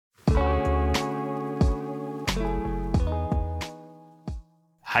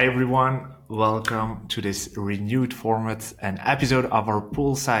Hi everyone, welcome to this renewed format and episode of our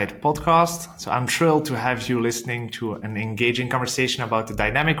Poolside podcast. So I'm thrilled to have you listening to an engaging conversation about the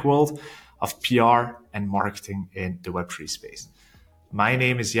dynamic world of PR and marketing in the Web3 space. My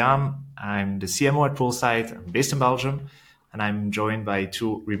name is Jan, I'm the CMO at Poolside, I'm based in Belgium, and I'm joined by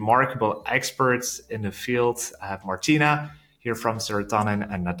two remarkable experts in the field. I have Martina here from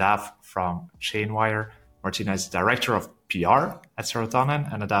Serotonin and Nadav from Chainwire. Martina is Director of PR at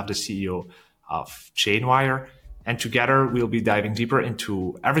Serotonin and Nadav, the CEO of Chainwire. And together we'll be diving deeper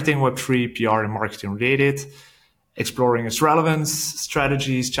into everything Web3, PR, and marketing related, exploring its relevance,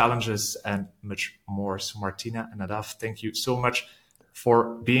 strategies, challenges, and much more. So Martina and Nadav, thank you so much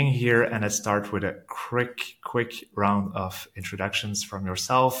for being here. And let's start with a quick round of introductions from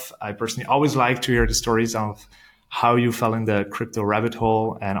yourself. I personally always like to hear the stories of how you fell in the crypto rabbit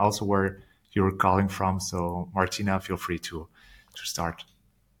hole and also where you're calling from. So Martina, feel free to start.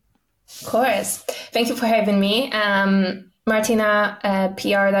 Of course. Thank you for having me. Martina,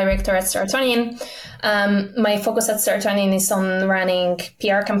 PR Director at Serotonin. My focus at Serotonin is on running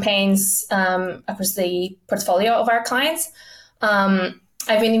PR campaigns across the portfolio of our clients.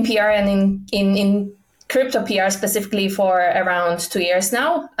 I've been in PR and in crypto PR specifically for around 2 years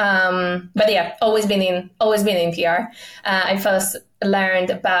now. But yeah, always been in PR. I first learned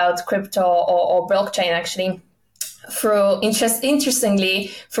about crypto or blockchain actually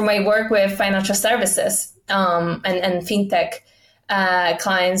interestingly through my work with financial services and fintech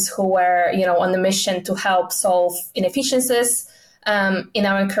clients who were on the mission to help solve inefficiencies in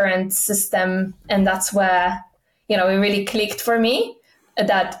our current system. And that's where it really clicked for me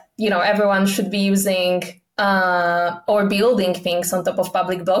that everyone should be using or building things on top of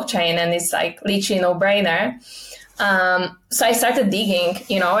public blockchain, and it's like literally no-brainer. So I started digging,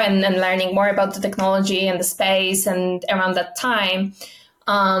 and learning more about the technology and the space. And around that time,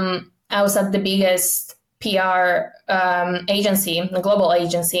 I was at the biggest PR agency, a global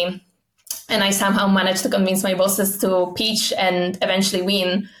agency, and I somehow managed to convince my bosses to pitch and eventually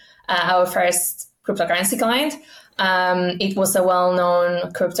win our first cryptocurrency client. It was a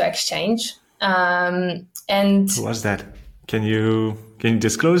well-known crypto exchange. And who was that? Can you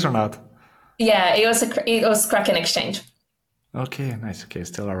disclose or not? Yeah, it was Kraken Exchange. Okay, nice. Okay,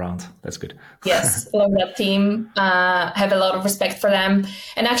 still around. That's good. Yes, love that team. Have a lot of respect for them.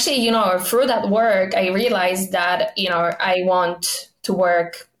 And actually, through that work, I realized that I want to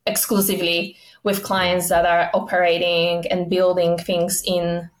work exclusively with clients that are operating and building things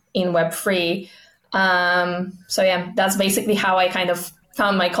in Web3. So yeah, that's basically how I kind of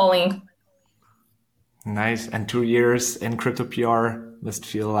found my calling. Nice. And 2 years in crypto PR must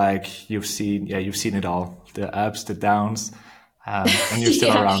feel like you've seen it all, the ups, the downs, and you're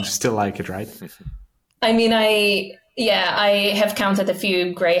still around. You still like it, right? I mean, I have counted a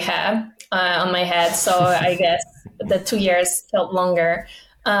few gray hair on my head, so I guess the 2 years felt longer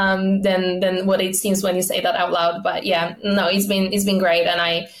than what it seems when you say that out loud. But yeah, no, it's been great, and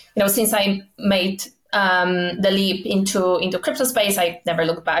I since I made the leap into crypto space, I never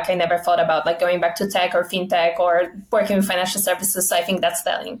looked back. I never thought about going back to tech or fintech or working with financial services. So I think that's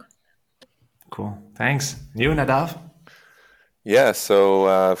telling. Cool. Thanks. You, Nadav? Yeah.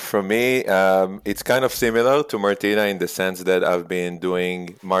 So for me, it's kind of similar to Martina in the sense that I've been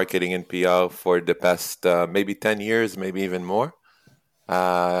doing marketing and PR for the past maybe 10 years, maybe even more.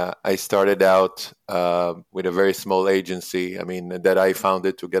 I started out with a very small agency. That I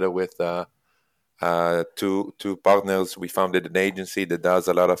founded together with two partners. We founded an agency that does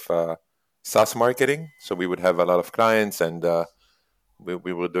a lot of SaaS marketing. So we would have a lot of clients, and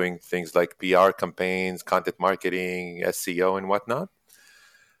we were doing things like PR campaigns, content marketing, SEO, and whatnot.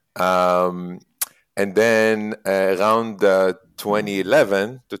 And then around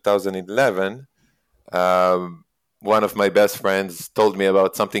 2011, one of my best friends told me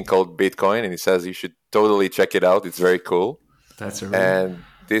about something called Bitcoin, and he says you should totally check it out. It's very cool. That's right. And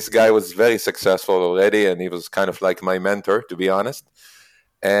this guy was very successful already, and he was kind of like my mentor, to be honest.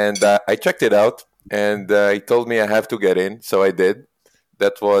 And I checked it out, and he told me I have to get in, so I did.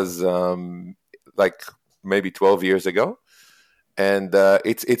 That was maybe 12 years ago, and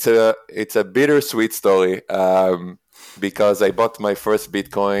it's a bittersweet story because I bought my first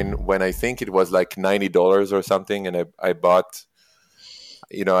Bitcoin when I think it was like $90 or something, and I bought.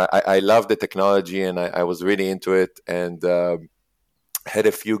 I love the technology, and I was really into it, and had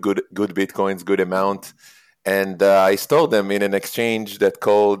a few good Bitcoins, good amount, and I stored them in an exchange that's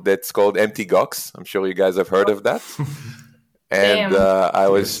called Empty Gox. I'm sure you guys have heard of that. And I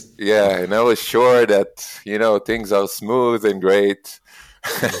was sure that things are smooth and great.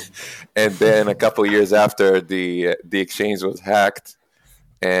 And then a couple of years after, the exchange was hacked,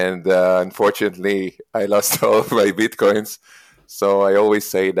 And unfortunately, I lost all of my Bitcoins. So I always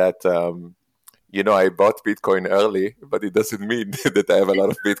say that, I bought Bitcoin early, but it doesn't mean that I have a lot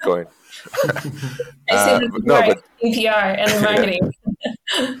of Bitcoin. I see that you no, are but in PR and marketing.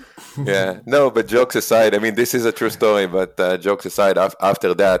 yeah, no, but jokes aside, I mean, this is a true story. But jokes aside,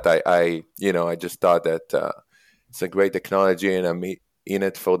 after that, I just thought that it's a great technology, and I'm in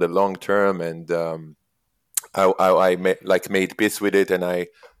it for the long term. And I made peace with it, and I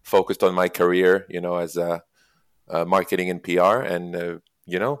focused on my career, as a marketing and PR, and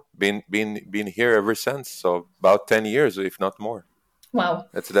been here ever since. So about 10 years, if not more. Wow.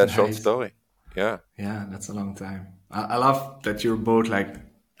 That's that short Nice. story. Yeah. Yeah, that's a long time. I love that you're both like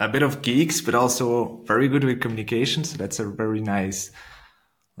a bit of geeks, but also very good with communication. So that's a very nice,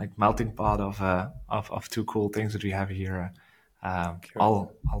 like melting pot of two cool things that we have here.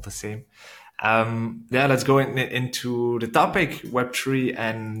 All the same. Yeah, let's go into the topic Web3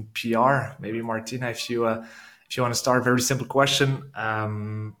 and PR. Maybe Martina, if you want to start, very simple question.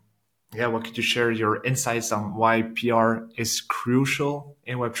 Yeah, what could you share your insights on why PR is crucial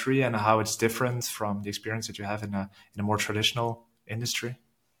in Web3 and how it's different from the experience that you have in a more traditional industry?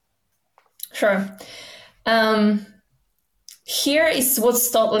 Sure. Here is what's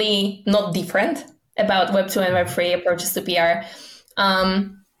totally not different about Web2 and Web3 approaches to PR.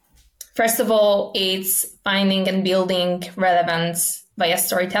 First of all, it's finding and building relevance via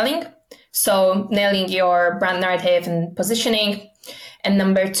storytelling. So nailing your brand narrative and positioning. And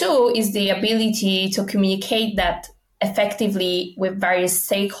number two is the ability to communicate that effectively with various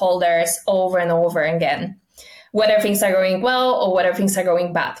stakeholders over and over again, whether things are going well or whether things are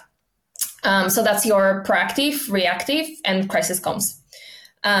going bad. So that's your proactive, reactive, and crisis comms.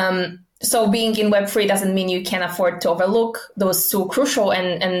 So being in Web3 doesn't mean you can afford to overlook those two crucial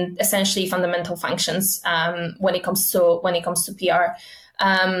and essentially fundamental functions when it comes to PR.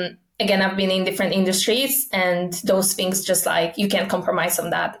 Again, I've been in different industries, and those things just like you can't compromise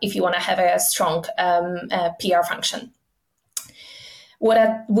on that if you want to have a strong PR function. What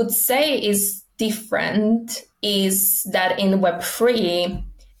I would say is different is that in Web3,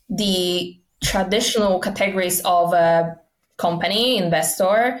 the traditional categories of a company,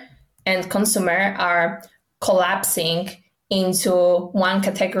 investor, and consumer are collapsing into one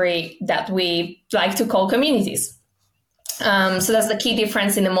category that we like to call communities. So that's the key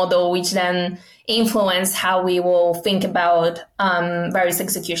difference in the model, which then influence how we will think about various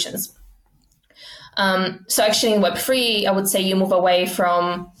executions. So actually in Web3, I would say you move away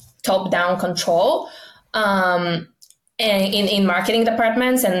from top-down control in marketing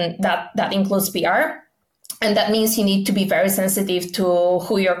departments, and that includes PR. And that means you need to be very sensitive to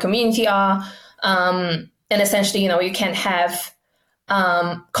who your community are. And essentially, you can't have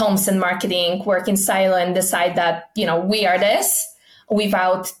comms and marketing work in silo and decide that, we are this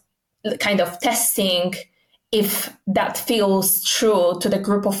without kind of testing if that feels true to the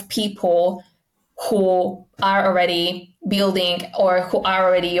group of people who are already building or who are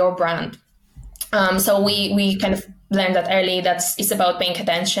already your brand. So we kind of learned that early. It's about paying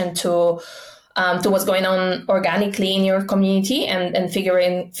attention to what's going on organically in your community and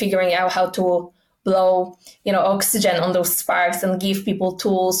figuring out how to blow oxygen on those sparks and give people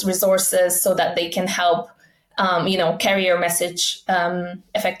tools, resources, so that they can help carry your message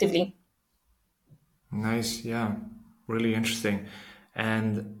effectively. Nice, yeah, really interesting.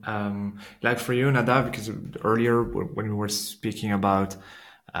 And like for you, Nadav, because earlier when we were speaking about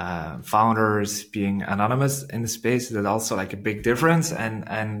founders being anonymous in the space, that's also like a big difference.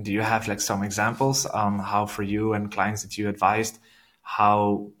 And do you have like some examples on how for you and clients that you advised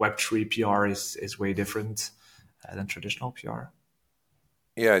how Web3 PR is way different than traditional PR?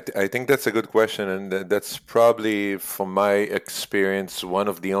 Yeah, I think that's a good question, and that's probably, from my experience, one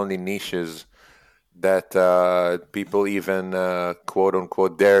of the only niches that people even quote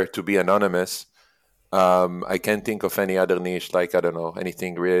unquote dare to be anonymous. I can't think of any other niche, like, I don't know,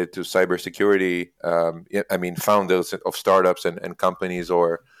 anything related to cybersecurity. I mean, founders of startups and companies,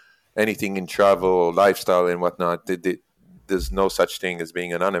 or anything in travel, lifestyle, and whatnot. There's no such thing as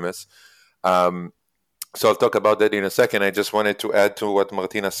being anonymous. So I'll talk about that in a second. I just wanted to add to what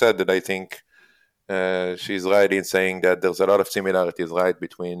Martina said, that I think she's right in saying that there's a lot of similarities, right,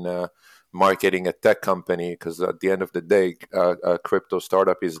 between marketing a tech company, because at the end of the day, a crypto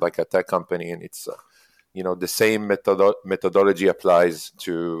startup is like a tech company, and it's the same methodology applies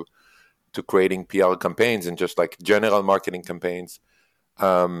to creating PR campaigns and just like general marketing campaigns.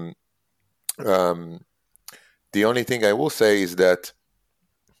 The only thing I will say is that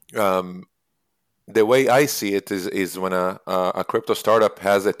the way I see it is when a crypto startup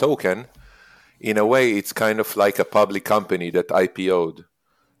has a token, in a way, it's kind of like a public company that IPO'd.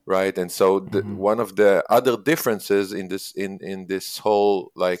 right? And so one of the other differences in this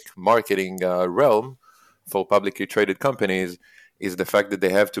whole like marketing realm for publicly traded companies is the fact that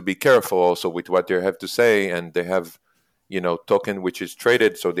they have to be careful also with what they have to say, and they have, token which is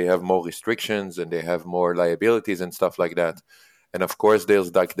traded, so they have more restrictions and they have more liabilities and stuff like that. And of course,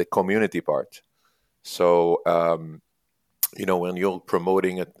 there's like the community part. So, when you're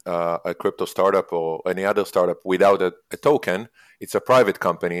promoting a crypto startup or any other startup without a token, it's a private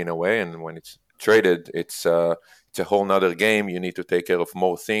company in a way. And when it's traded, it's a whole nother game. You need to take care of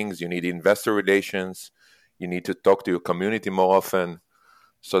more things. You need investor relations. You need to talk to your community more often.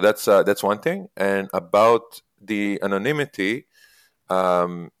 So that's one thing. And about the anonymity,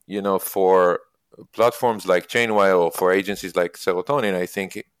 for platforms like Chainwire or for agencies like Serotonin, I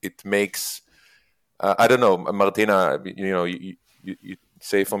think it makes, I don't know, Martina, you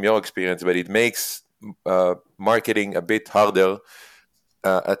say from your experience, but it makes marketing a bit harder,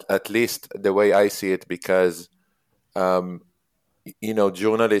 at least the way I see it, because,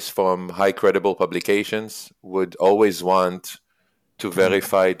 journalists from high credible publications would always want to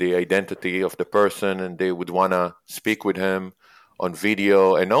verify the identity of the person, and they would want to speak with him on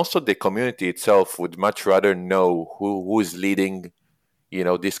video. And also the community itself would much rather know who is leading,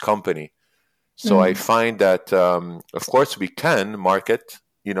 this company. So I find that, of course, we can market,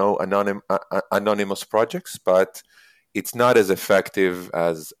 anonymous projects, but it's not as effective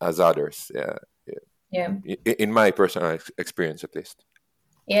as others. Yeah. In my personal experience, at least.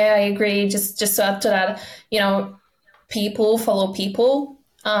 Yeah, I agree. Just to add to that, people follow people.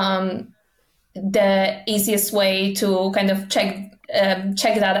 The easiest way to kind of check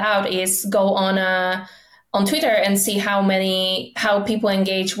that out is go on Twitter and see how people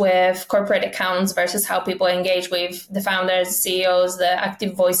engage with corporate accounts versus how people engage with the founders, CEOs, the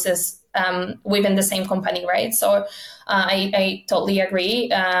active voices within the same company, right? So I totally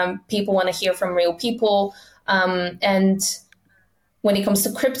agree. People want to hear from real people. And when it comes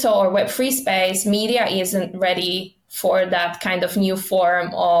to crypto or Web3 space, media isn't ready for that kind of new form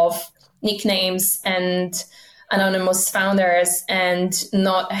of nicknames and anonymous founders, and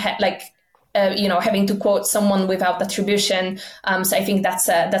not having to quote someone without attribution. So I think that's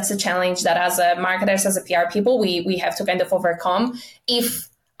a challenge that as a marketers, as a PR people, we have to kind of overcome. If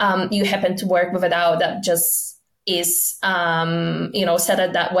you happen to work with a DAO that just is set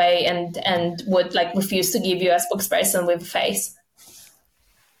it that way and would refuse to give you a spokesperson with a face.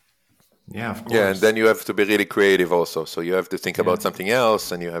 Yeah, of course. Yeah, and then you have to be really creative also. So you have to think about something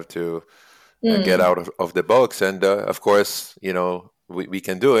else, and you have to get out of the box. And of course, we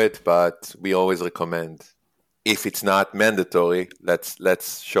can do it, but we always recommend, if it's not mandatory,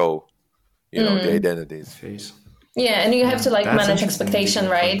 let's show, the identities. Face. Yeah, and you have to manage expectation,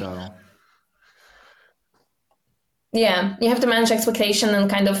 right? Yeah, you have to manage expectation and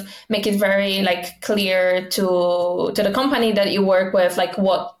kind of make it very clear to the company that you work with,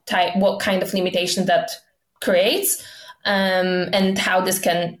 what kind of limitation that creates, and how this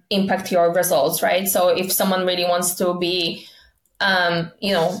can impact your results, right? So if someone really wants to be, on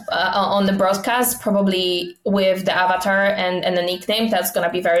the broadcast, probably with the avatar and the nickname, that's going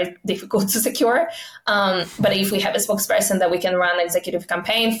to be very difficult to secure. But if we have a spokesperson that we can run an executive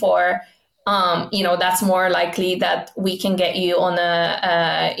campaign for, that's more likely that we can get you on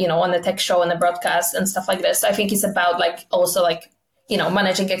on a tech show, on a broadcast and stuff like this. So I think it's about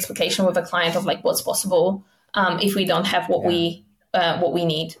managing expectation with a client of what's possible if we don't have what we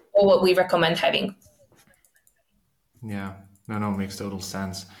need or what we recommend having. Yeah, no, makes total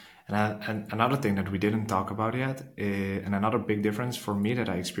sense. And another thing that we didn't talk about yet, and another big difference for me that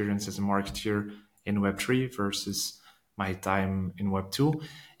I experienced as a marketeer in Web3 versus my time in Web2,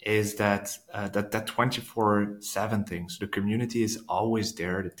 is that 24/7 thing. So the community is always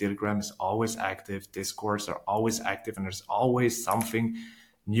there. The Telegram is always active. Discords are always active, and there's always something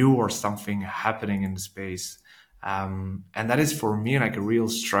new or something happening in the space. And that is for me a real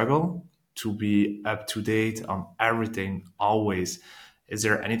struggle to be up to date on everything always. Is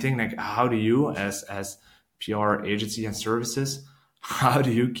there anything how do you as PR agency and services, how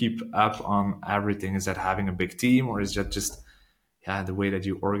do you keep up on everything? Is that having a big team, or is that just the way that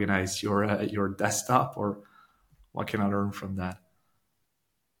you organize your desktop, or what can I learn from that?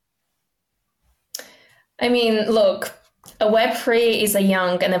 I mean, look, a Web3 is a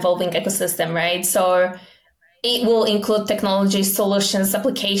young and evolving ecosystem, right? So it will include technology, solutions,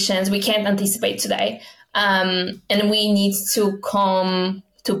 applications we can't anticipate today. And we need to come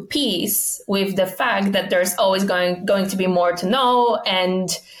to peace with the fact that there's always going to be more to know and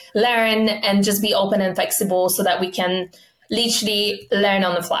learn, and just be open and flexible so that we can literally learn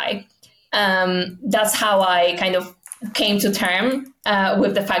on the fly. That's how I kind of came to term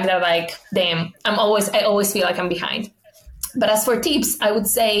with the fact that, like, damn, I always feel like I'm behind. But as for tips, I would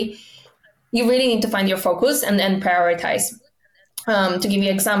say you really need to find your focus and then prioritize. To give you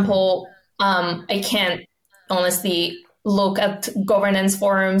an example, I can't honestly look at governance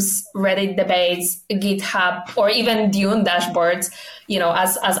forums, Reddit debates, GitHub, or even Dune dashboards,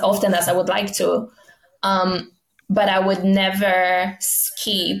 as often as I would like to. But I would never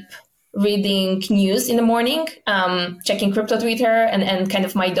skip reading news in the morning, checking crypto Twitter, and kind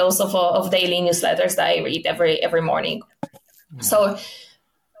of my dose of daily newsletters that I read every morning. So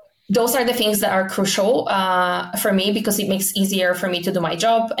those are the things that are crucial for me, because it makes it easier for me to do my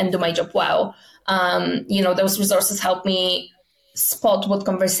job and do my job well. Those resources help me spot what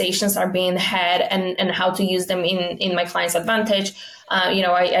conversations are being had and how to use them in my client's advantage.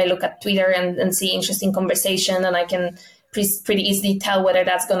 I look at Twitter and see interesting conversation, and I can pretty easily tell whether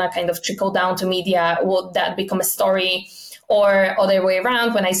that's going to kind of trickle down to media. Would that become a story? Or other way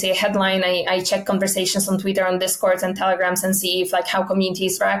around, when I see a headline, I check conversations on Twitter, on Discords and Telegrams, and see if, like, how community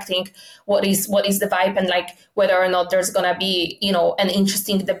is reacting, what is the vibe, and like whether or not there's gonna be an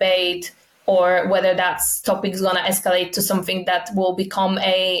interesting debate, or whether that topic is gonna escalate to something that will become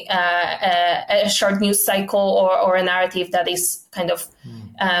a short news cycle, or a narrative that is kind of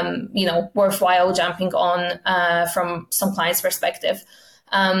worthwhile jumping on from some client's perspective.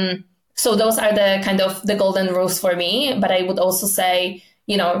 So those are the kind of the golden rules for me. But I would also say,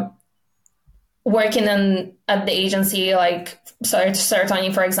 working at the agency, like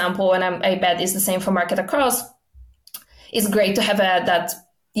Serotonin, for example, and I bet is the same for Market Across, it's great to have that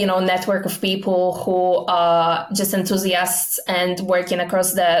network of people who are just enthusiasts and working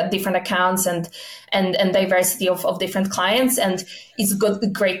across the different accounts and diversity of different clients. And it's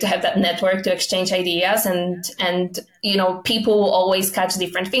great to have that network to exchange ideas, and people will always catch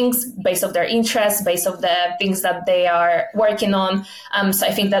different things based on their interests, based on the things that they are working on. So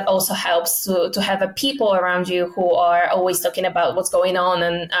I think that also helps to have a people around you who are always talking about what's going on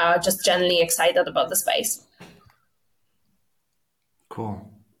and are just generally excited about the space. Cool.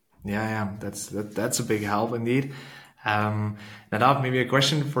 Yeah, that's a big help indeed. Nadav, maybe a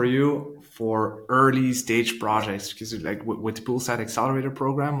question for you for early stage projects, because like with Poolside Accelerator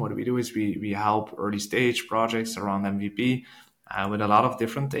program, what we do is we help early stage projects around MVP with a lot of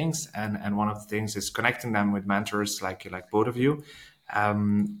different things, and one of the things is connecting them with mentors like both of you.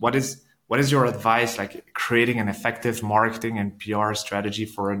 What is your advice, like creating an effective marketing and PR strategy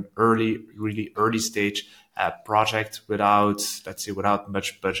for an really early stage project without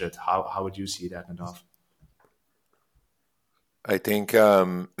much budget? How would you see that, Nadav? I think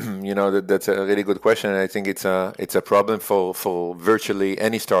that's a really good question, and I think it's a problem for virtually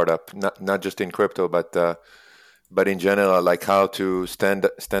any startup, not just in crypto, but in general, like how to stand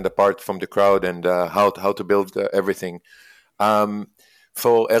apart from the crowd, and how to build everything.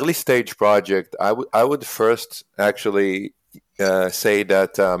 For early stage project, I would first actually say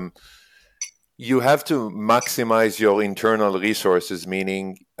that you have to maximize your internal resources,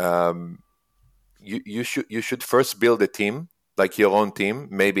 meaning you should first build a team, like your own team,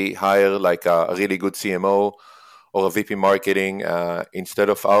 maybe hire like a really good CMO or a VP marketing instead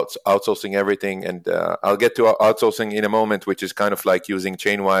of outsourcing everything. And I'll get to outsourcing in a moment, which is kind of like using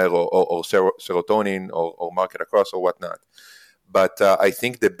Chainwire or Serotonin or Market Across or whatnot. But I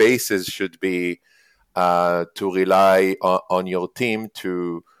think the basis should be to rely on your team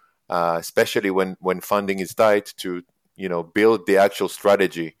to, especially when funding is tight, to build the actual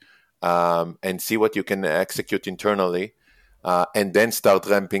strategy and see what you can execute internally, and then start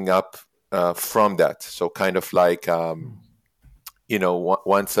ramping up from that. So kind of like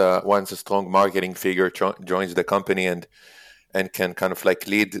once a strong marketing figure joins the company and can kind of like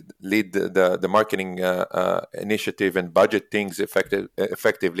lead the marketing initiative and budget things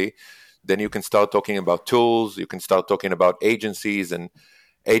effectively, then you can start talking about tools. You can start talking about agencies, and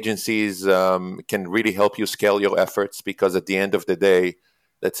agencies can really help you scale your efforts, because at the end of the day,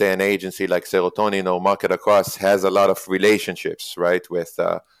 let's say an agency like Serotonin or Market Across has a lot of relationships, right, with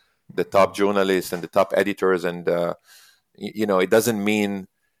the top journalists and the top editors, and it doesn't mean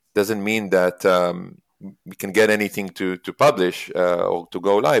that we can get anything to publish or to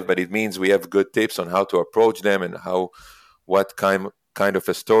go live, but it means we have good tips on how to approach them and what kind of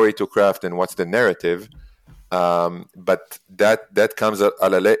a story to craft and what's the narrative. But that comes at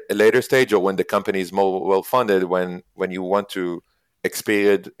a later stage, or when the company is more well funded, when you want to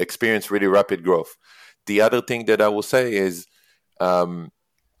experience really rapid growth. The other thing that I will say is the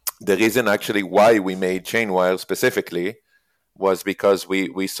reason actually why we made Chainwire specifically was because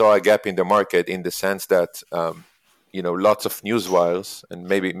we saw a gap in the market, in the sense that lots of newswires, and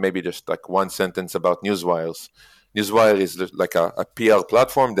maybe just like one sentence about newswires. Newswire is like a PR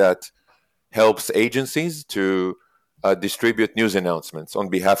platform that helps agencies to distribute news announcements on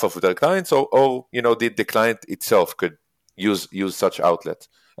behalf of their clients, or the client itself could use such outlet,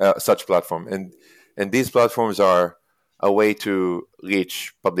 such platform, and these platforms are a way to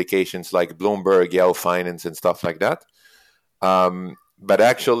reach publications like Bloomberg, Yahoo Finance, and stuff like that. But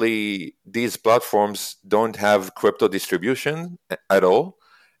actually, these platforms don't have crypto distribution at all,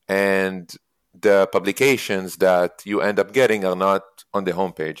 and the publications that you end up getting are not on the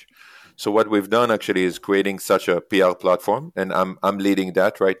homepage. So what we've done actually is creating such a PR platform, and I'm leading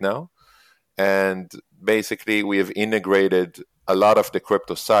that right now. And basically, we have integrated a lot of the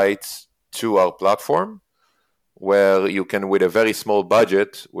crypto sites to our platform, where you can, with a very small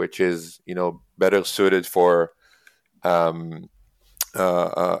budget, which is better suited for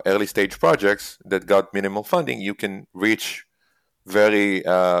early stage projects that got minimal funding, you can reach very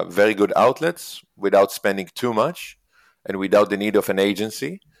good outlets without spending too much and without the need of an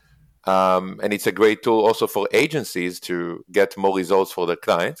agency. And it's a great tool also for agencies to get more results for their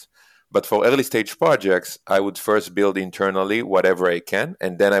clients. But for early stage projects, I would first build internally whatever I can,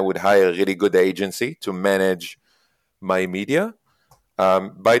 and then I would hire a really good agency to manage my media.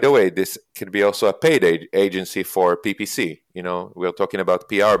 By the way, this could be also a paid agency for PPC. We're talking about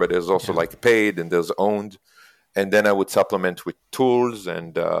PR, but there's also like paid and there's owned. And then I would supplement with tools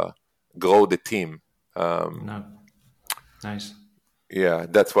and grow the team. No. Nice. Yeah,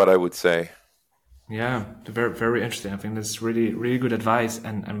 that's what I would say. Yeah, very, very interesting. I think that's really, really good advice.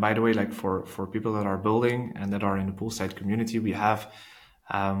 And by the way, like for people that are building and that are in the poolside community, we have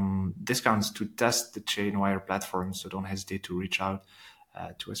discounts to test the Chainwire platform. So don't hesitate to reach out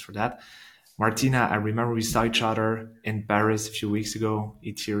to us for that. Martina, I remember we saw each other in Paris a few weeks ago,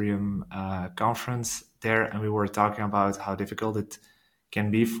 Ethereum conference there, and we were talking about how difficult it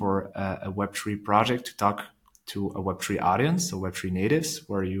can be for a Web3 project to talk to a Web3 audience, so Web3 natives,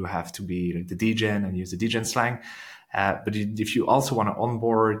 where you have to be like the degen and use the degen slang. But if you also want to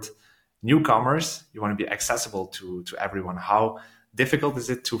onboard newcomers, you want to be accessible to everyone. How difficult is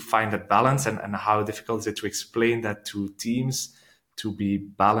it to find that balance, and how difficult is it to explain that to teams to be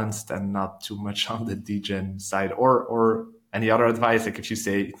balanced and not too much on the degen side, or any other advice? Like if you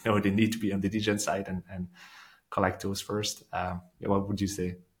say, no, they need to be on the degen side and collect those first, what would you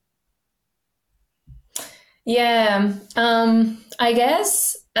say? Yeah, I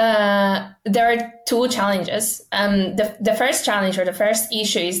guess there are two challenges. The first challenge, or the first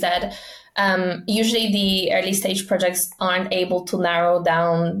issue, is that usually the early stage projects aren't able to narrow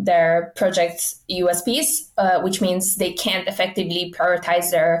down their project's USPs, which means they can't effectively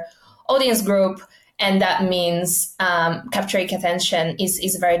prioritize their audience group. And that means capturing attention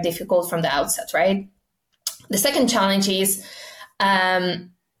is very difficult from the outset, right? The second challenge is,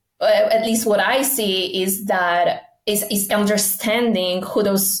 at least what I see, is that is understanding who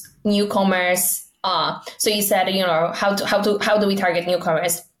those newcomers are. So you said, how do we target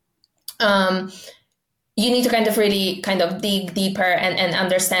newcomers? You need to kind of dig deeper and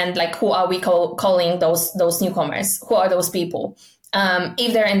understand, like, who are we calling those newcomers? Who are those people?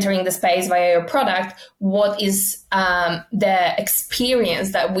 If they're entering the space via your product, what is the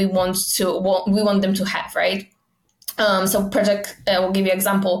experience that we want them to have, right? So project, we'll give you an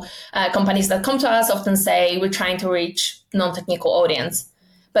example. Companies that come to us often say we're trying to reach non-technical audience,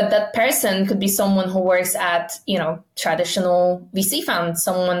 but that person could be someone who works at, traditional VC fund,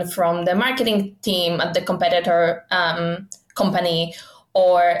 someone from the marketing team at the competitor company,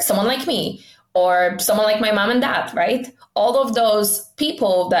 or someone like me, or someone like my mom and dad, right? All of those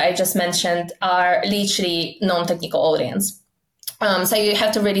people that I just mentioned are literally non-technical audience. So you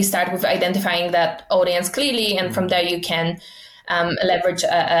have to really start with identifying that audience clearly, and from there you can leverage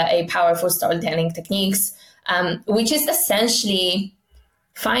a powerful storytelling techniques, which is essentially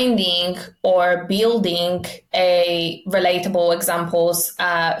finding or building a relatable examples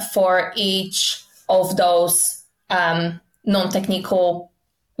for each of those non-technical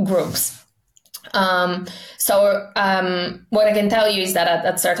groups. What I can tell you is that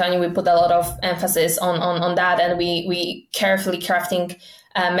at Serotonin, we put a lot of emphasis on that, and we carefully crafting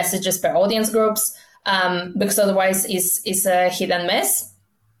messages per audience groups, because otherwise is a hit and miss.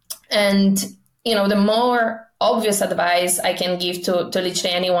 And, the more obvious advice I can give to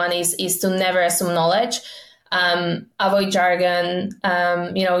literally anyone is to never assume knowledge, avoid jargon,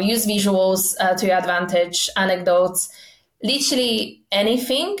 use visuals to your advantage, anecdotes, literally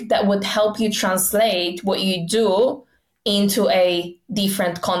anything that would help you translate what you do into a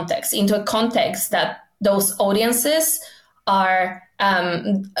different context, into a context that those audiences are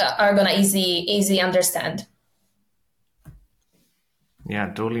gonna easy understand.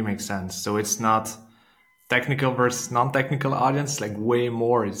 Yeah, totally makes sense. So it's not technical versus non-technical audience, like way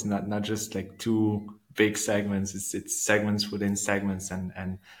more. It's not just like two big segments. It's segments within segments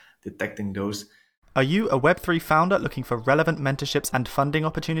and detecting those. Are you a Web3 founder looking for relevant mentorships and funding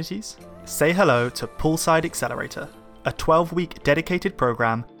opportunities? Say hello to Poolside Accelerator, a 12-week dedicated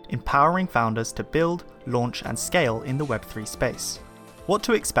program empowering founders to build, launch, and scale in the Web3 space. What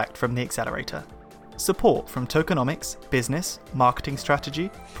to expect from the accelerator? Support from tokenomics, business, marketing strategy,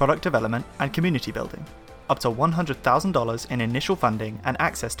 product development, and community building. Up to $100,000 in initial funding and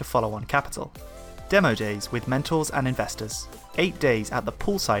access to follow-on capital. Demo days with mentors and investors. 8 days at the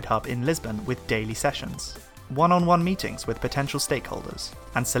Poolside Hub in Lisbon with daily sessions. One-on-one meetings with potential stakeholders.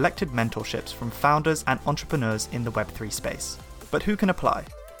 And selected mentorships from founders and entrepreneurs in the Web3 space. But who can apply?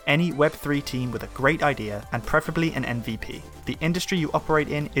 Any Web3 team with a great idea and preferably an MVP. The industry you operate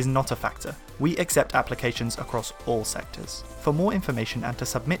in is not a factor. We accept applications across all sectors. For more information and to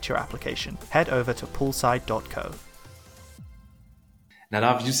submit your application, head over to poolside.co.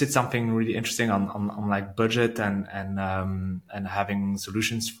 Nadav, you said something really interesting on like budget and having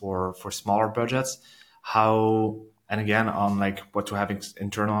solutions for smaller budgets. How, and again on like what to have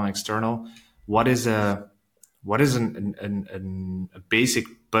internal and external. What is a basic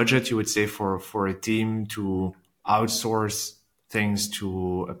budget you would say for a team to outsource things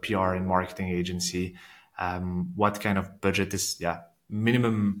to a PR and marketing agency? What kind of budget is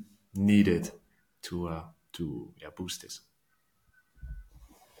minimum needed to boost this?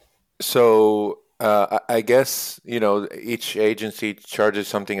 So I guess, each agency charges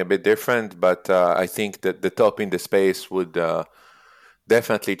something a bit different, but I think that the top in the space would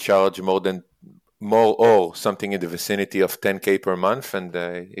definitely charge more or something in the vicinity of 10K per month, and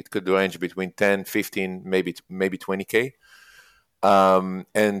it could range between 10, 15, maybe 20K.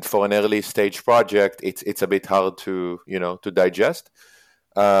 And for an early stage project, it's a bit hard to digest.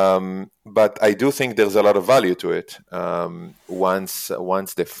 But I do think there's a lot of value to it. Once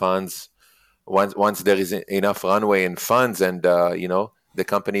there is enough runway in funds, and the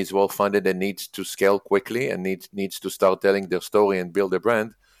company is well funded and needs to scale quickly and needs to start telling their story and build a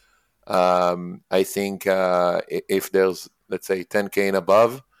brand. I think if there's, let's say, 10K and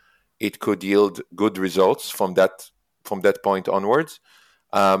above, it could yield good results from that point onwards.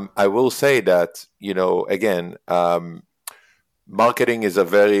 I will say that again. Marketing is a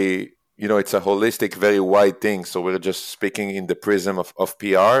very, it's a holistic, very wide thing. So we're just speaking in the prism of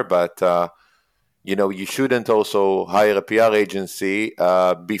PR, but, you shouldn't also hire a PR agency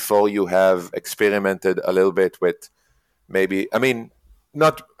before you have experimented a little bit with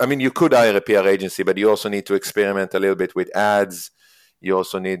you could hire a PR agency, but you also need to experiment a little bit with ads. You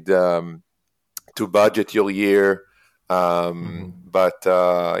also need to budget your year. But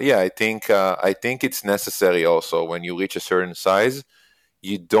I think it's necessary also when you reach a certain size.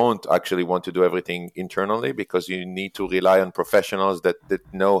 You don't actually want to do everything internally because you need to rely on professionals that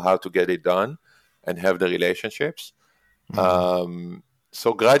know how to get it done and have the relationships.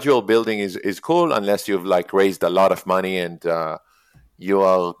 So gradual building is cool unless you've raised a lot of money and you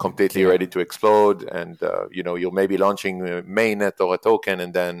are completely ready to explode, and you're maybe launching a mainnet or a token,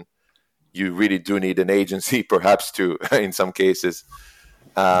 and then you really do need an agency, perhaps, to, in some cases.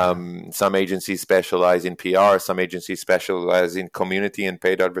 Some agencies specialize in PR, some agencies specialize in community and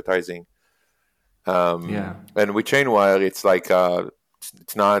paid advertising. And with Chainwire, it's like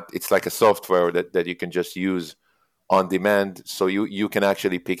a software that you can just use on demand, so you can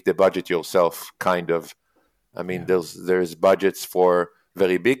actually pick the budget yourself, kind of. There's budgets for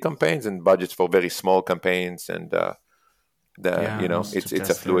very big campaigns and budgets for very small campaigns, and it's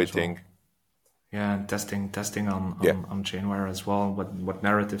a fluid thing. Yeah, and testing on Chainwire as well. What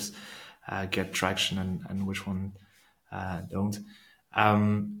narratives get traction and which one don't.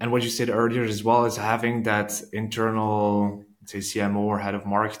 And what you said earlier as well is having that internal, say, CMO or head of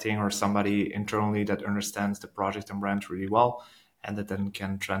marketing or somebody internally that understands the project and brand really well, and that then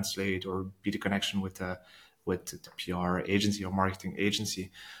can translate or be the connection with the PR agency or marketing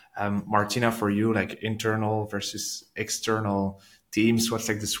agency. Martina, for you, like internal versus external teams, what's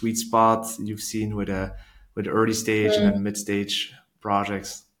like the sweet spot you've seen with early stage and then mid stage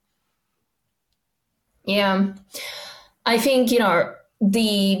projects? Yeah, I think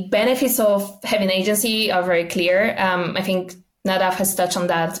the benefits of having an agency are very clear. I think Nadav has touched on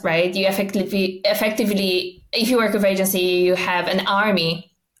that, right? You effectively, if you work with agency, you have an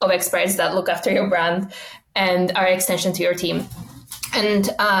army of experts that look after your brand and are extension to your team. And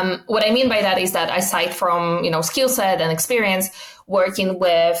what I mean by that is that aside from skill set and experience, working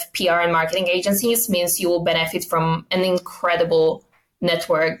with PR and marketing agencies means you will benefit from an incredible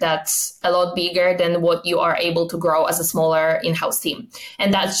network that's a lot bigger than what you are able to grow as a smaller in-house team.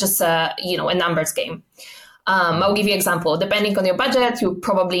 And that's just a numbers game. I'll give you an example. Depending on your budget, you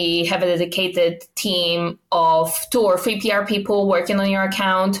probably have a dedicated team of 2 or 3 PR people working on your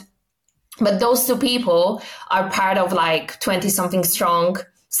account. But those 2 people are part of like 20 something strong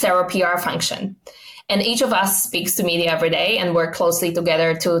Sero PR function. And each of us speaks to media every day and work closely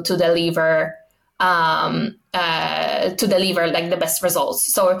together to deliver like the best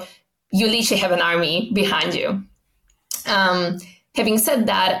results. So you literally have an army behind you. Having said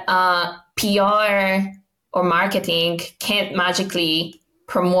that, PR or marketing can't magically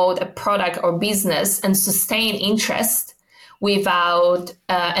promote a product or business and sustain interest without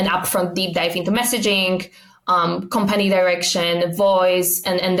an upfront deep dive into messaging, company direction, voice,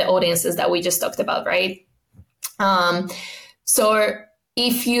 and the audiences that we just talked about, right? So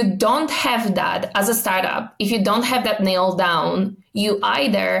if you don't have that as a startup, if you don't have that nailed down, you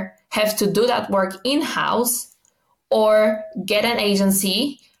either have to do that work in-house or get an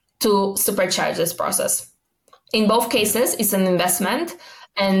agency to supercharge this process. In both cases, it's an investment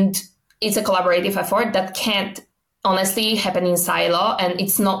and it's a collaborative effort that can't honestly happen in silo, and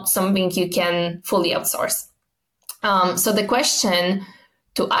it's not something you can fully outsource. So the question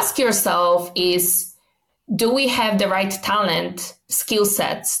to ask yourself is, do we have the right talent, skill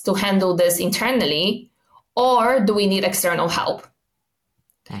sets to handle this internally, or do we need external help?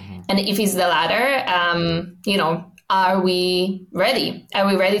 Mm-hmm. And if it's the latter, are we ready? Are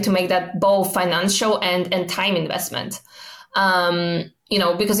we ready to make that both financial and time investment?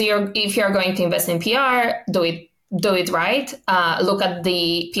 Because if you're going to invest in PR, do it right. Look at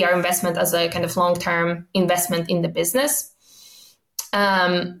the PR investment as a kind of long-term investment in the business.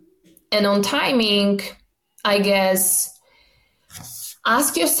 And on timing, I guess,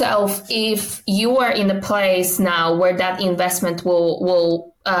 ask yourself if you are in a place now where that investment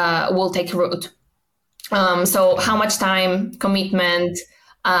will take root. So how much time, commitment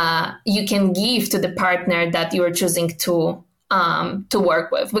you can give to the partner that you are choosing to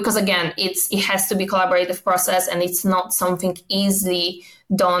work with, because again, it has to be a collaborative process, and it's not something easily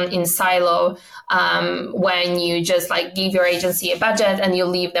done in silo when you just like give your agency a budget and you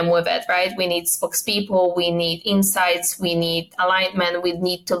leave them with it, right? We need spokespeople, we need insights, we need alignment, we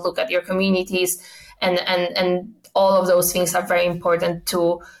need to look at your communities, and all of those things are very important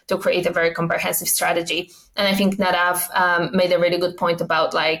to create a very comprehensive strategy. And I think Nadav made a really good point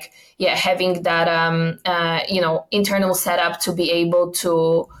about having that internal setup to be able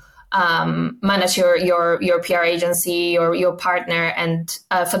to manage your PR agency or your partner and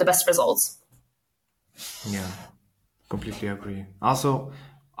for the best results. Yeah, completely agree. Also,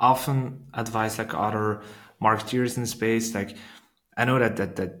 often advise like other marketeers in the space, like I know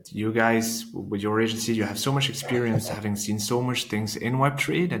that you guys with your agency, you have so much experience having seen so much things in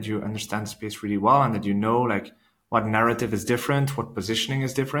Web3 that you understand the space really well, and that you know like what narrative is different, what positioning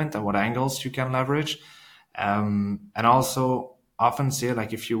is different, and what angles you can leverage. And also often say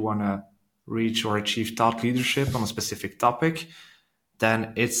like if you want to reach or achieve thought leadership on a specific topic,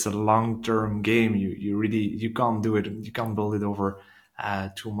 then it's a long-term game. You can't do it. You can't build it over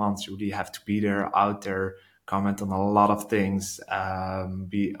 2 months. You really have to be there, out there, comment on a lot of things,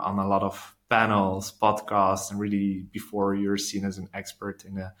 be on a lot of panels, podcasts, and really before you're seen as an expert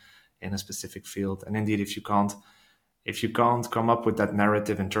in a specific field. And indeed, if you can't come up with that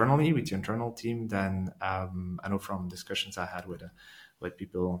narrative internally with your internal team, then I know from discussions I had with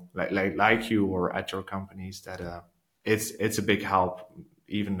people like you or at your companies that it's a big help,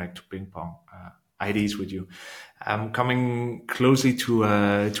 even like to ping pong ideas with you. Coming closely to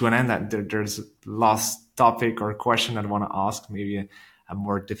an end, that there's last topic or question I want to ask, maybe a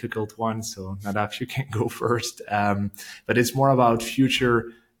more difficult one. So Nadav, you can go first. But it's more about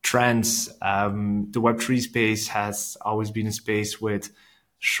future trends. The Web3 space has always been a space with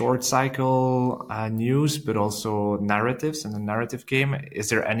short cycle news, but also narratives and the narrative game. Is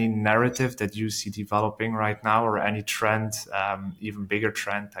there any narrative that you see developing right now, or any trend, even bigger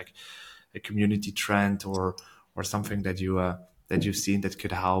trend, like a community trend or something that you've seen that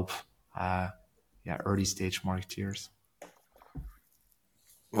could help early stage marketeers?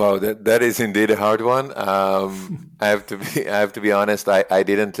 Wow, that is indeed a hard one. I have to be honest. I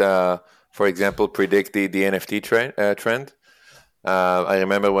didn't, for example, predict the NFT trend. I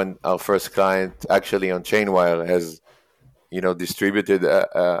remember when our first client actually on Chainwire has, distributed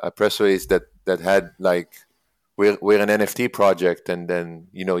a press release that had like we're an NFT project, and then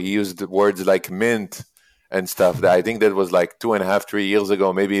he used words like mint and stuff. I think that was like 2.5, 3 years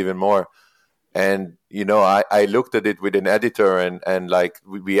ago, maybe even more. And I looked at it with an editor, and like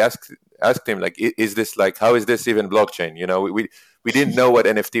we asked him like, is this like, how is this even blockchain? We didn't know what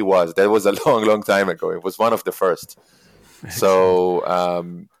NFT was. That was a long time ago. It was one of the first. So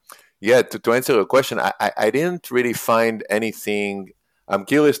yeah, to answer your question, I didn't really find anything. I'm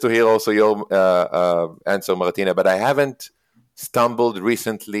curious to hear also your answer, Martina, but I haven't stumbled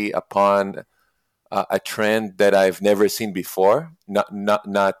recently upon a trend that I've never seen before.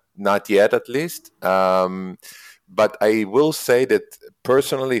 Not yet, at least. But I will say that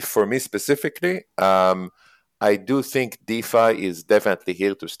personally, for me specifically, I do think DeFi is definitely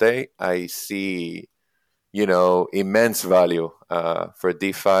here to stay. I see, immense value for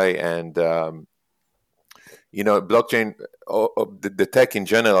DeFi and blockchain, or the tech in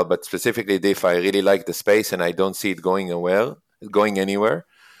general, but specifically DeFi. I really like the space, and I don't see it going anywhere.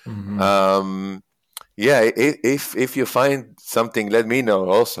 Mm-hmm. Yeah, if you find something, let me know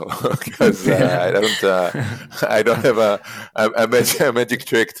also, because I don't have a magic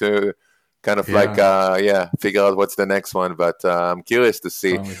trick to kind of figure out what's the next one. But I'm curious to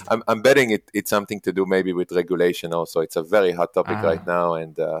see. I'm betting it's something to do maybe with regulation also. It's a very hot topic right now,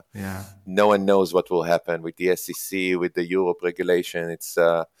 and no one knows what will happen with the SEC, with the Europe regulation. It's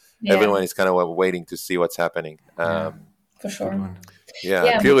everyone is kind of waiting to see what's happening. For sure. Yeah,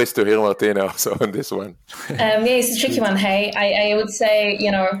 I'm curious to hear Martina also on this one. It's a tricky one. Hey, I would say,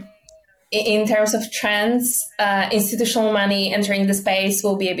 in terms of trends, institutional money entering the space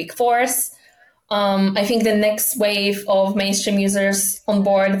will be a big force. I think the next wave of mainstream users on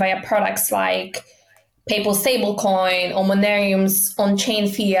board via products like PayPal stablecoin or Monerium's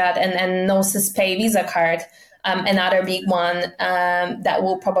on-chain fiat and Gnosis Pay Visa card, another big one that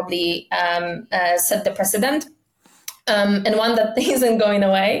will probably set the precedent. And one that isn't going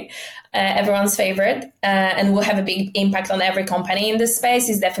away, everyone's favorite, and will have a big impact on every company in this space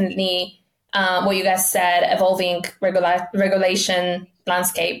is definitely what you guys said, evolving regulation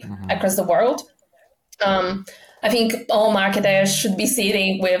landscape across the world. I think all marketers should be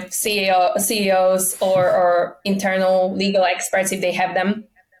sitting with CEOs or internal legal experts if they have them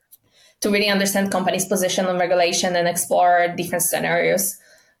to really understand companies' position on regulation and explore different scenarios.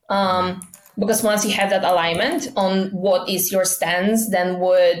 Because once you have that alignment on what is your stance, then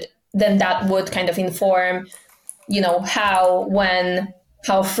that would kind of inform, how, when,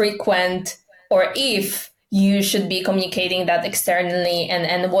 how frequent, or if you should be communicating that externally,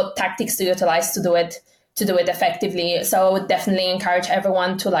 and what tactics to utilize to do it effectively. So I would definitely encourage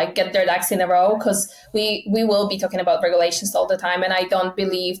everyone to get their ducks in a row, because we will be talking about regulations all the time, and I don't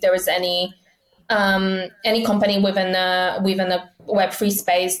believe there is any company within a Web3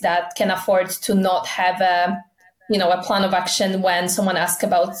 space that can afford to not have a plan of action when someone asks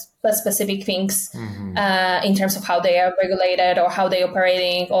about specific things in terms of how they are regulated or how they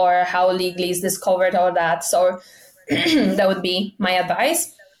operating or how legally is this covered, all that. So that would be my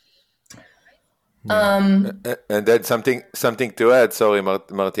advice. And then something to add. Sorry,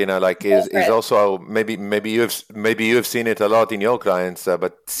 Martina. Is also maybe you've seen it a lot in your clients,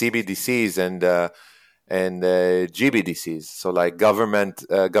 but CBDCs and GBDCs. So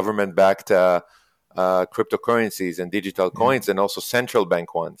government backed cryptocurrencies and digital coins, and also central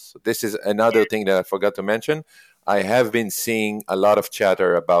bank ones. So this is another thing that I forgot to mention. I have been seeing a lot of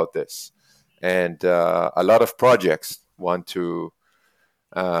chatter about this, and a lot of projects want to.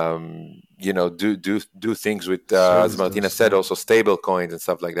 Do things with, as Martina said, also stable coins and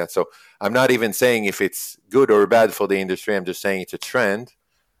stuff like that. So I'm not even saying if it's good or bad for the industry. I'm just saying it's a trend.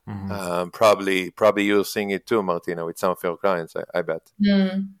 Probably you're seeing it too, Martina, with some of your clients, I bet.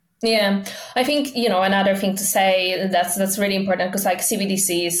 Yeah, I think, another thing to say that's really important, because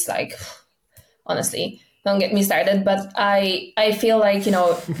CBDCs, honestly, don't get me started, but I feel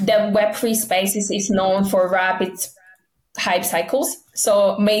the Web3 space is known for rapid hype cycles.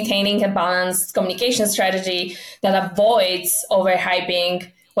 So maintaining a balanced communication strategy that avoids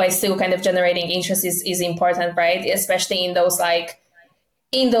overhyping while still kind of generating interest is important, right? Especially in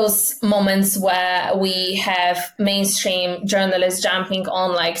those moments where we have mainstream journalists jumping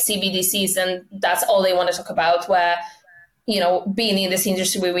on CBDCs, and that's all they want to talk about, where, being in this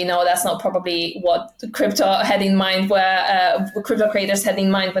industry, we know that's not probably what crypto had in mind, where crypto creators had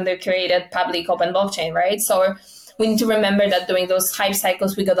in mind when they created public open blockchain, right? So we need to remember that during those hype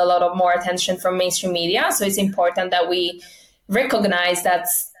cycles, we got a lot of more attention from mainstream media. So it's important that we recognize that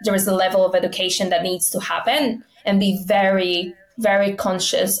there is a level of education that needs to happen, and be very, very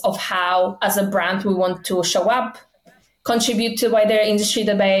conscious of how, as a brand, we want to show up, contribute to wider industry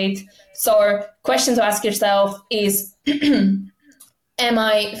debate. So question to ask yourself is, am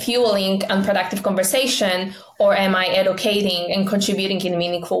I fueling unproductive conversation, or am I educating and contributing in a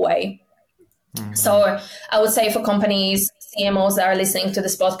meaningful way? So I would say for companies, CMOs that are listening to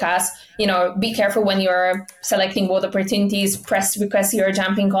this podcast, be careful when you're selecting what opportunities, press requests you're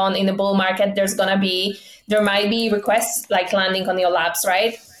jumping on. In the bull market, there might be requests landing on your laps,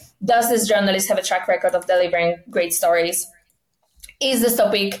 right? does this journalist have a track record of delivering great stories? Is this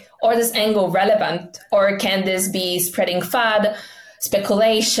topic or this angle relevant, or can this be spreading FUD,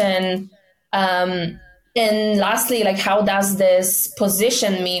 speculation? And lastly, like, how does this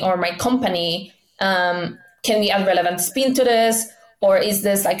position me or my company? Can we add relevant spin to this? Or is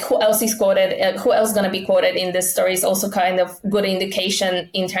this like, who else is quoted? Who else going to be quoted in this story is also kind of good indication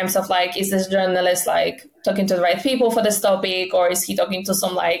in terms of like, is this journalist like talking to the right people for this topic? Or is he talking to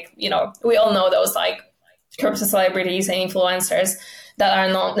some like, you know, we all know those like crypto celebrities and influencers that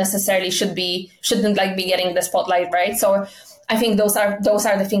are not necessarily shouldn't like be getting the spotlight, right? So I think those are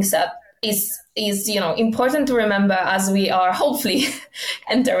the things that is you know, important to remember as we are hopefully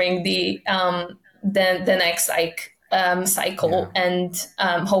entering the next like cycle, and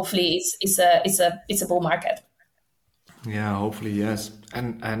hopefully it's a bull market. Yeah, hopefully, yes.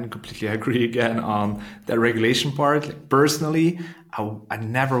 And completely agree again on the regulation part. Like, personally, I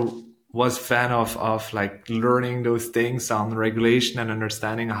never was fan of like learning those things on regulation and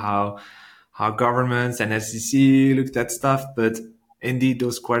understanding how governments and SEC looked at stuff. But indeed,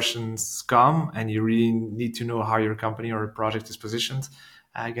 those questions come, and you really need to know how your company or project is positioned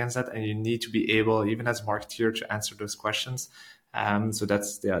against that, and you need to be able, even as a marketeer, to answer those questions. So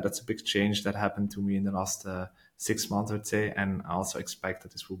that's a big change that happened to me in the last 6 months, I'd say, and I also expect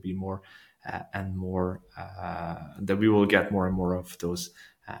that this will be more and more, that we will get more and more of those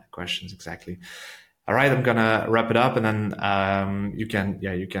questions. Exactly. All right, I'm gonna wrap it up, and then you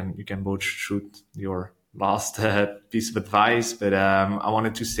can both shoot your last piece of advice. But I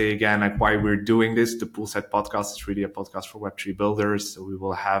wanted to say again, like, why we're doing this. The Poolside podcast is really a podcast for Web3 builders. So we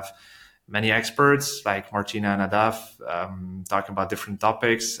will have many experts like Martina and Nadav talking about different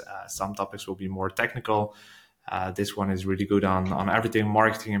topics. Some topics will be more technical. This one is really good on everything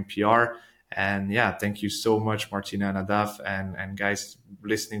marketing and PR. And yeah, thank you so much, Martina and Nadav, and guys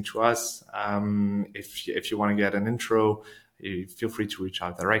listening to us. If you want to get an intro, you feel free to reach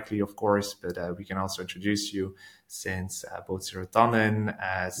out directly, of course, but we can also introduce you, since both Serotonin,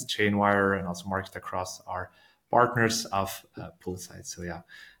 as Chainwire, and also Market Across are partners of Poolside. So yeah,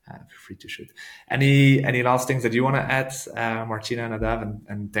 feel free to shoot. Any last things that you want to add, Martina and Nadav?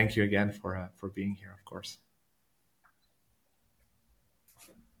 And thank you again for being here, of course.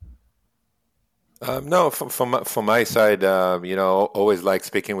 No, from my side, always like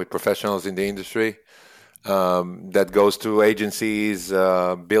speaking with professionals in the industry. That goes to agencies,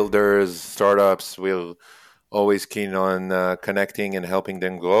 builders, startups. We're always keen on connecting and helping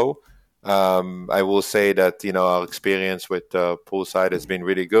them grow. I will say that, our experience with Poolside has been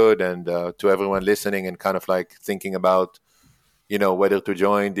really good, and to everyone listening and kind of like thinking about, whether to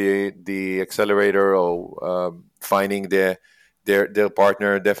join the accelerator or finding their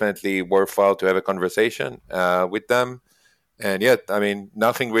partner, definitely worthwhile to have a conversation with them. And yet, I mean,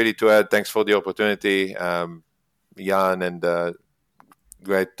 nothing really to add. Thanks for the opportunity, Jan, and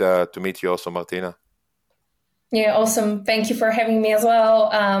great to meet you also, Martina. Yeah, awesome. Thank you for having me as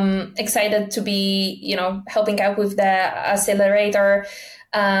well. Excited to be, helping out with the accelerator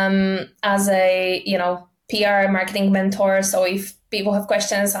as a, PR marketing mentor. So if people have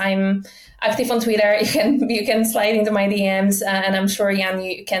questions, I'm active on Twitter. You can slide into my DMs, and I'm sure Jan,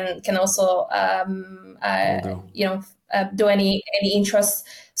 you can also do any interest.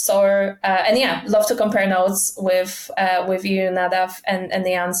 So and yeah, love to compare notes with you, Nadav, and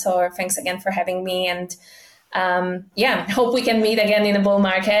Jan. So thanks again for having me, and hope we can meet again in a bull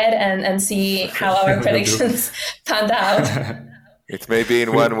market and see how our predictions panned out. It may be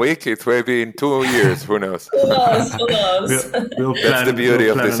in 1 week, it may be in 2 years, who knows? Who knows? That's the beauty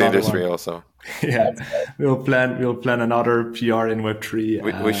of this industry also. Yeah, we'll plan another PR in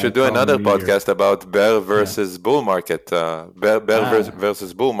Web3. We should do another podcast about bear versus bull market,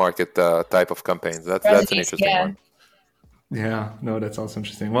 versus bull market type of campaigns. That's an interesting one. Yeah, no, that's also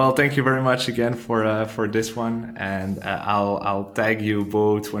interesting. Well, thank you very much again for this one, and I'll tag you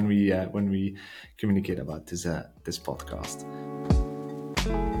both when we communicate about this podcast.